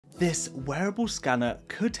This wearable scanner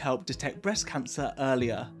could help detect breast cancer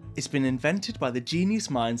earlier. It's been invented by the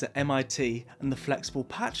genius minds at MIT, and the flexible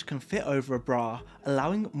patch can fit over a bra,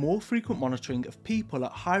 allowing more frequent monitoring of people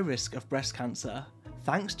at high risk of breast cancer.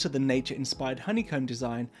 Thanks to the nature-inspired honeycomb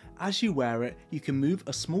design, as you wear it, you can move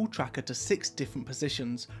a small tracker to 6 different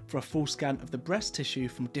positions for a full scan of the breast tissue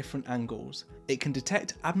from different angles. It can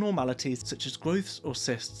detect abnormalities such as growths or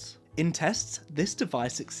cysts. In tests, this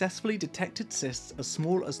device successfully detected cysts as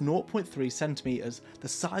small as 0.3 cm, the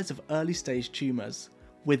size of early stage tumours.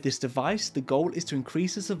 With this device, the goal is to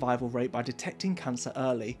increase the survival rate by detecting cancer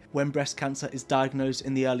early. When breast cancer is diagnosed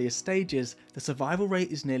in the earliest stages, the survival rate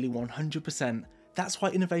is nearly 100%. That's why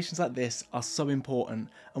innovations like this are so important,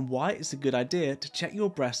 and why it's a good idea to check your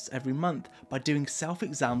breasts every month by doing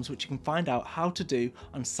self-exams, which you can find out how to do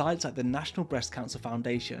on sites like the National Breast Cancer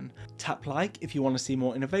Foundation. Tap like if you want to see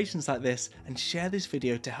more innovations like this, and share this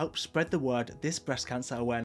video to help spread the word this breast cancer awareness.